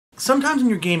sometimes when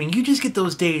you're gaming, you just get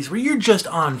those days where you're just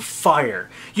on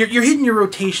fire. You're hitting your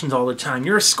rotations all the time.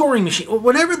 You're a scoring machine.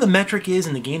 Whatever the metric is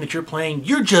in the game that you're playing,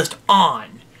 you're just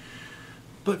on.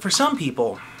 But for some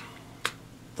people,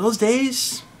 those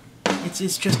days,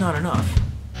 it's just not enough.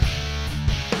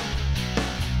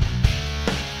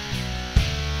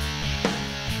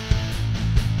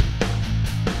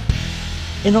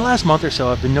 In the last month or so,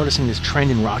 I've been noticing this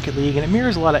trend in Rocket League, and it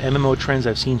mirrors a lot of MMO trends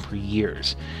I've seen for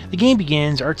years. The game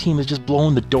begins, our team is just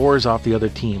blowing the doors off the other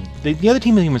team. The other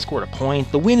team hasn't even scored a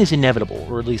point, the win is inevitable,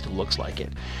 or at least it looks like it.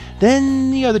 Then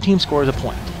the other team scores a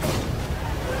point.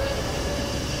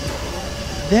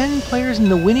 Then players in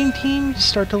the winning team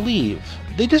start to leave.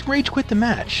 They just rage quit the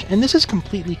match, and this is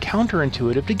completely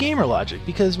counterintuitive to gamer logic,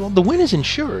 because, well, the win is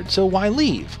ensured, so why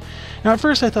leave? Now, at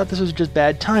first I thought this was just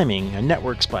bad timing, a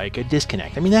network spike, a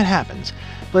disconnect. I mean, that happens.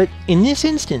 But in this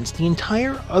instance, the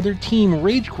entire other team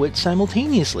rage quit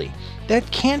simultaneously. That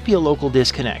can't be a local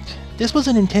disconnect. This was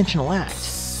an intentional act.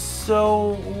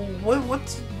 So,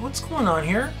 what's going on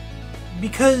here?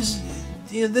 Because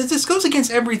this goes against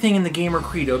everything in the gamer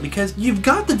credo, because you've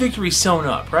got the victory sewn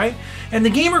up, right? And the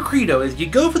gamer credo is you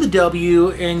go for the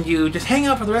W and you just hang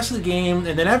out for the rest of the game,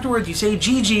 and then afterwards you say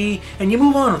GG and you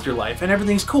move on with your life and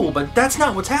everything's cool. But that's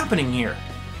not what's happening here.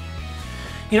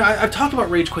 You know, I've talked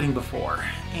about rage quitting before,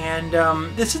 and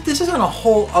this is on a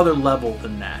whole other level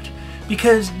than that,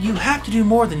 because you have to do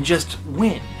more than just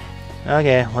win.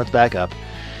 Okay, let's back up.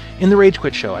 In the Rage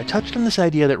Quit show, I touched on this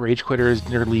idea that rage quitters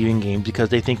are leaving games because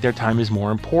they think their time is more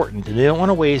important, and they don't want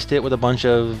to waste it with a bunch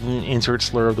of insert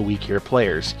slur of the week here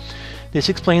players. This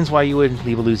explains why you would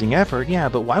leave a losing effort, yeah,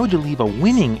 but why would you leave a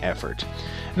winning effort?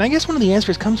 And I guess one of the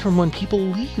answers comes from when people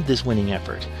leave this winning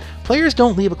effort. Players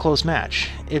don't leave a close match.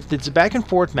 If it's a back and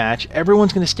forth match,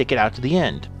 everyone's going to stick it out to the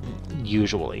end.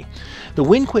 Usually. The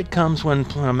win quit comes when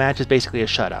a match is basically a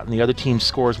shutout and the other team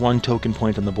scores one token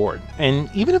point on the board. And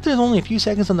even if there's only a few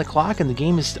seconds on the clock and the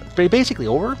game is basically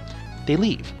over, they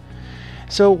leave.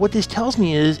 So what this tells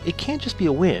me is it can't just be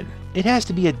a win. It has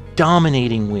to be a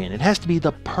dominating win. It has to be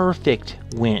the perfect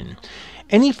win.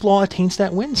 Any flaw taints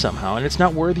that win somehow, and it's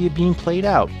not worthy of being played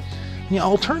out. You know,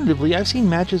 alternatively, I've seen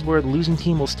matches where the losing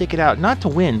team will stick it out, not to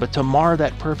win, but to mar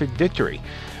that perfect victory.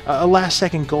 A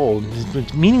last-second goal.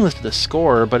 It's meaningless to the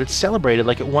scorer, but it's celebrated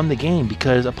like it won the game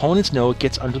because opponents know it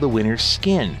gets under the winner's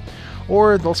skin.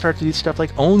 Or they'll start to do stuff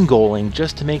like own goaling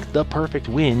just to make the perfect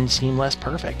win seem less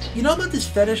perfect. You know about this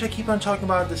fetish I keep on talking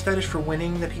about, this fetish for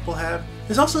winning that people have?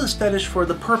 There's also this fetish for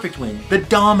the perfect win, the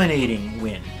dominating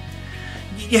win.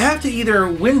 You have to either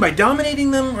win by dominating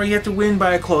them or you have to win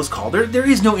by a close call. There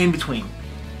is no in-between.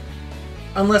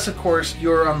 Unless, of course,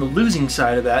 you're on the losing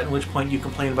side of that, at which point you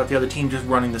complain about the other team just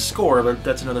running the score, but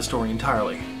that's another story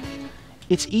entirely.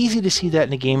 It's easy to see that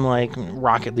in a game like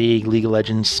Rocket League, League of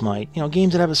Legends, Smite, you know,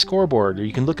 games that have a scoreboard, or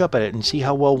you can look up at it and see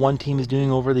how well one team is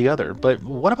doing over the other. But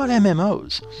what about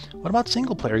MMOs? What about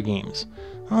single-player games?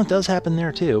 Well, it does happen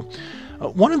there, too.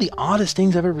 One of the oddest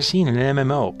things I've ever seen in an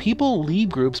MMO, people leave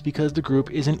groups because the group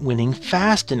isn't winning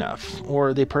fast enough,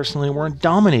 or they personally weren't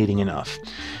dominating enough.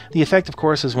 The effect, of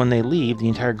course, is when they leave, the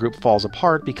entire group falls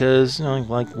apart because, you know,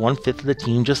 like 1/5 of the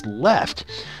team just left.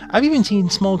 I've even seen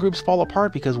small groups fall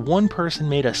apart because one person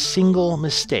made a single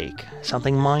mistake.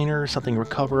 Something minor, something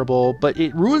recoverable, but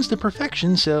it ruins the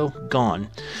perfection, so gone.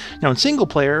 Now in single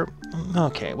player,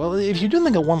 okay, well, if you're doing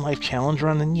like a one-life challenge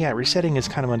run, then yeah, resetting is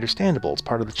kind of understandable. It's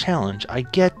part of the challenge. I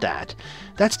get that.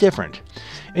 That's different.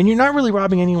 And you're not really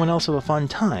robbing anyone else of a fun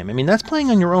time. I mean, that's playing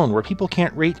on your own, where people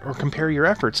can't rate or compare your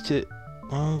efforts to...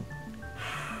 Well,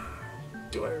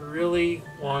 do I really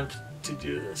want to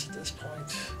do this at this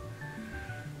point?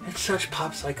 It's such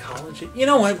pop psychology. You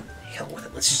know what? Hell with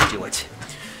it. Let's just do it.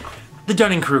 The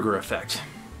Dunning-Kruger effect.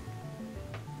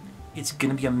 It's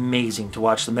going to be amazing to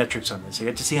watch the metrics on this. I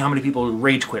get to see how many people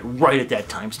rage quit right at that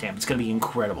timestamp. It's going to be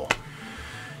incredible.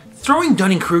 Throwing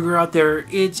Dunning-Kruger out there,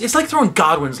 it's like throwing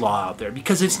Godwin's Law out there,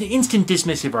 because it's an instant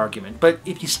dismissive argument. But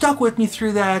if you stuck with me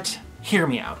through that, hear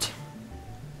me out.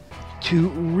 To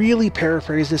really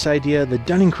paraphrase this idea, the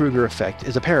Dunning-Kruger effect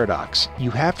is a paradox.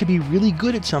 You have to be really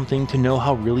good at something to know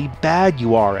how really bad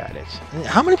you are at it.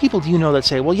 How many people do you know that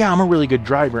say, well, yeah, I'm a really good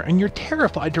driver, and you're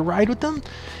terrified to ride with them?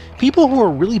 People who are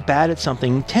really bad at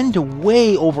something tend to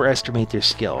way overestimate their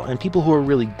skill, and people who are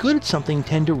really good at something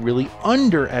tend to really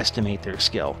underestimate their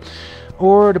skill.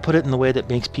 Or, to put it in the way that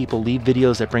makes people leave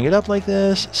videos that bring it up like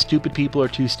this, stupid people are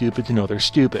too stupid to know they're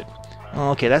stupid.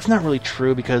 Okay, that's not really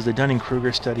true because the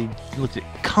Dunning-Kruger study looked at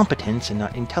competence and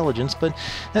not intelligence, but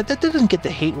that doesn't get the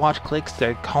hate watch clicks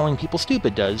that calling people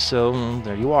stupid does, so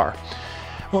there you are.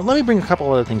 Well, let me bring a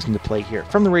couple other things into play here.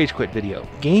 From the Rage Quit video,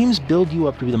 games build you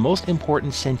up to be the most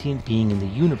important sentient being in the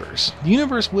universe. The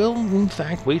universe will, in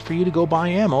fact, wait for you to go buy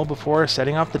ammo before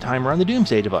setting off the timer on the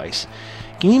Doomsday device.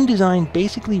 Game design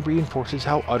basically reinforces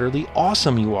how utterly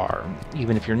awesome you are,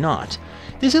 even if you're not.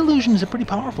 This illusion is a pretty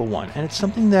powerful one, and it's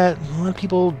something that a lot of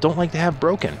people don't like to have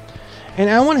broken. And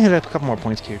I want to hit up a couple more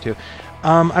points here, too.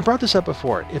 I brought this up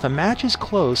before. If a match is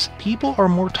close, people are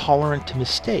more tolerant to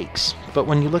mistakes. But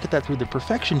when you look at that through the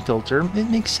perfection filter,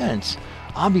 it makes sense.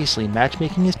 Obviously,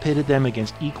 matchmaking has pitted them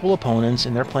against equal opponents,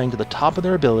 and they're playing to the top of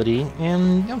their ability,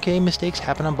 and okay, mistakes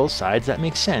happen on both sides, that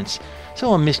makes sense.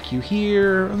 So a miscue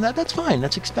here, that's fine,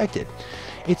 that's expected.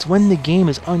 It's when the game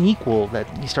is unequal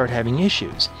that you start having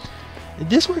issues.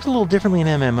 This works a little differently in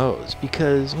MMOs,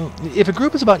 because if a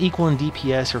group is about equal in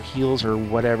DPS or heals or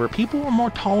whatever, people are more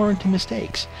tolerant to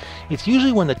mistakes. It's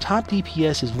usually when the top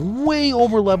DPS is way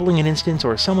over-leveling an instance,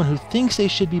 or someone who thinks they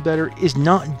should be better is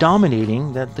not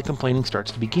dominating, that the complaining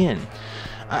starts to begin.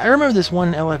 I remember this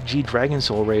one LFG Dragon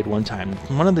Soul raid one time.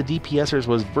 One of the DPSers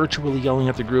was virtually yelling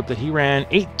at the group that he ran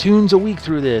 8 tunes a week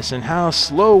through this, and how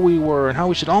slow we were, and how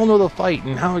we should all know the fight,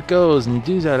 and how it goes, and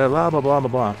do that, blah blah blah blah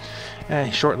blah.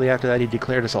 Shortly after that, he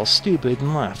declared us all stupid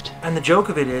and left. And the joke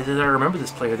of it is I remember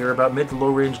this player. They're about mid to low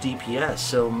range DPS,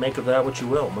 so make of that what you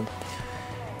will.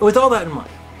 But with all that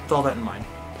in mind,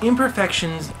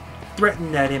 imperfections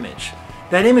threaten that image.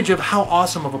 That image of how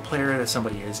awesome of a player that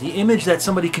somebody is. The image that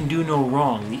somebody can do no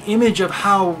wrong. The image of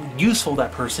how useful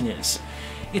that person is.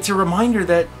 It's a reminder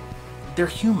that they're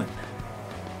human.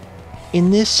 In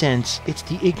this sense, it's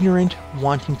the ignorant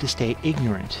wanting to stay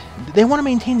ignorant. They want to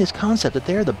maintain this concept that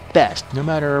they're the best, no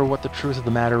matter what the truth of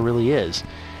the matter really is.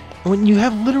 And when you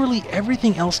have literally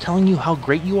everything else telling you how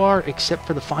great you are except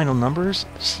for the final numbers,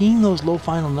 seeing those low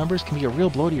final numbers can be a real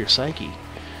blow to your psyche.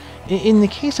 In the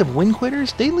case of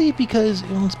WINquitters, they leave because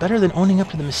it's better than owning up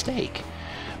to the mistake.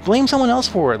 Blame someone else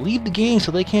for it, leave the game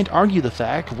so they can't argue the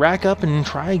fact, rack up and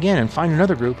try again and find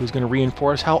another group who's going to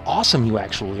reinforce how awesome you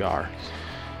actually are.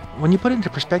 When you put it into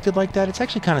perspective like that, it's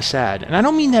actually kind of sad. And I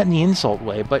don't mean that in the insult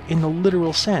way, but in the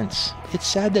literal sense. It's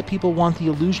sad that people want the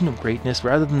illusion of greatness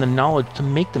rather than the knowledge to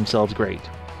make themselves great.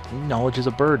 Knowledge is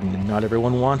a burden, and not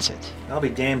everyone wants it. I'll be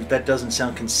damned if that doesn't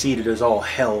sound conceited as all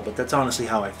hell, but that's honestly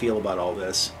how I feel about all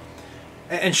this.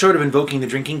 And short of invoking the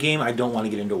drinking game, I don't want to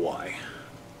get into why.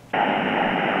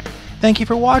 Thank you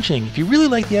for watching. If you really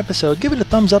liked the episode, give it a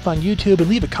thumbs up on YouTube and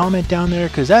leave a comment down there,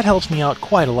 because that helps me out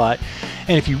quite a lot.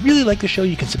 And if you really like the show,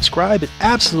 you can subscribe. It's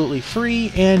absolutely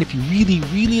free. And if you really,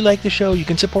 really like the show, you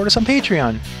can support us on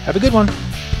Patreon. Have a good one.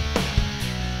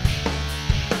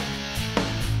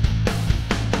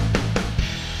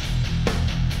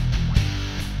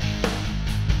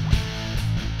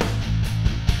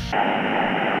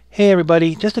 Hey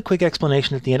everybody, just a quick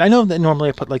explanation at the end. I know that normally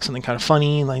I put like something kind of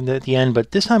funny like at the end,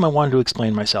 but this time I wanted to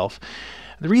explain myself.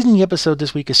 The reason the episode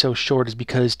this week is so short is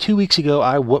because 2 weeks ago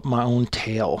I whooped my own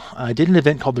tail. I did an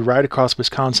event called the Ride Across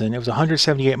Wisconsin. It was a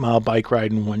 178-mile bike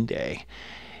ride in one day.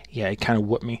 Yeah, it kind of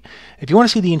whooped me. If you want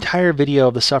to see the entire video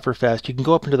of the Sufferfest, you can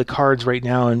go up into the cards right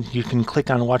now and you can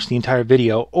click on and watch the entire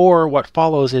video, or what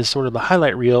follows is sort of the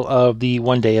highlight reel of the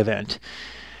one-day event.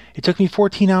 It took me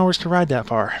 14 hours to ride that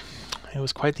far. It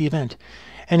was quite the event.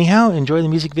 Anyhow, enjoy the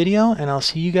music video, and I'll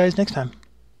see you guys next time.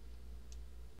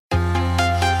 I'm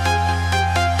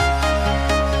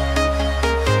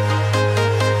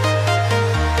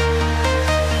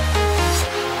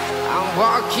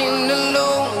walking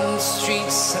alone, the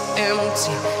streets are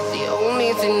empty. The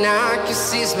only thing I can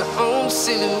see is my own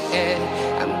silhouette.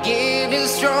 I'm getting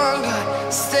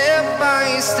stronger, step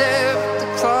by step. The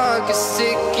clock is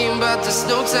ticking, but there's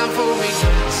no time for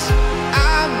regrets.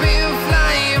 I've been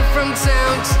flying from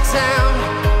town to town,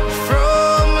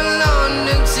 from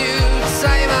London to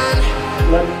Taiwan.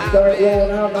 Let's start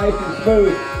rolling out nice and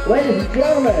smooth. Ladies and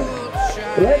gentlemen,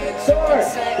 let's start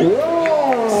roll!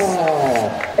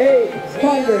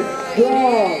 800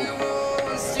 strong,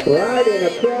 riding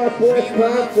across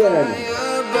Wisconsin.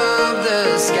 Above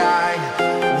the sky,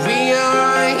 we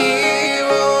are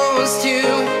heroes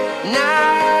tonight. Now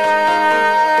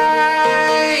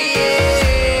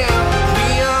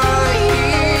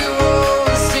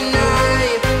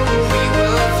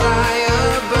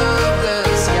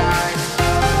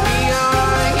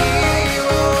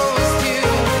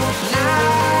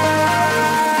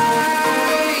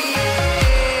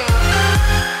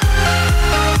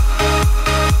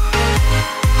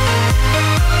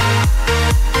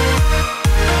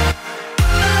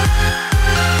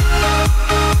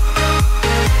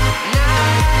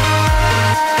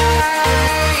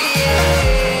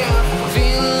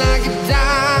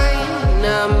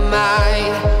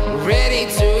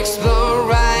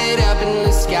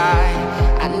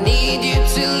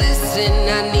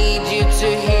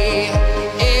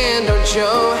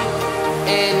show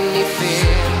any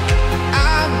fear.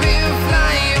 I've been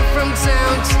flying from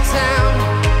town to town,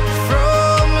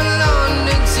 from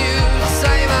London to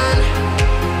Taiwan.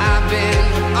 I've been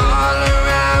all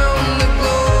around the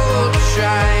globe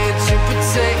trying to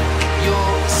protect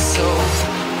your soul.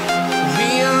 We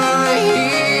are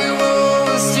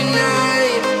heroes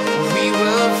tonight. We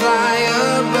will fly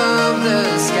above the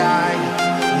sky.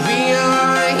 We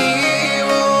are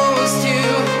heroes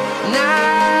tonight.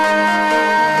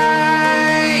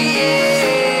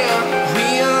 Yeah. We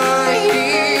are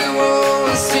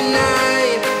heroes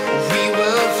tonight. We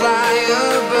will fly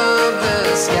above the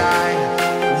sky.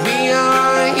 We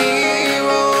are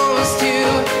heroes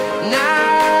tonight.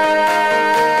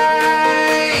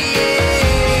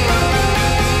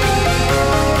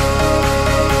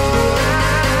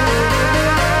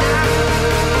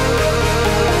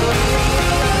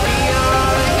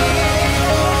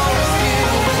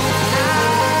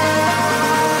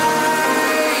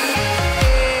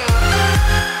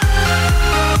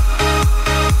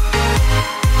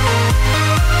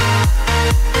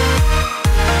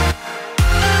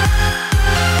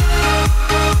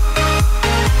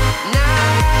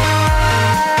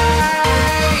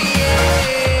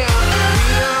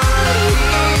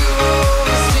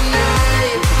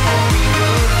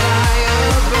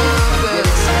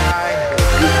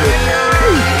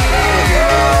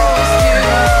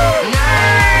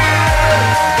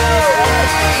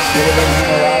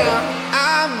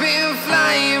 I've been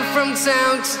flying from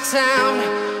town to town,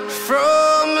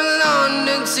 from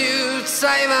London to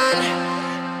Taiwan.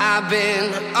 I've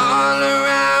been all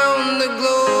around the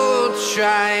globe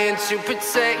trying to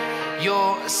protect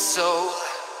your soul.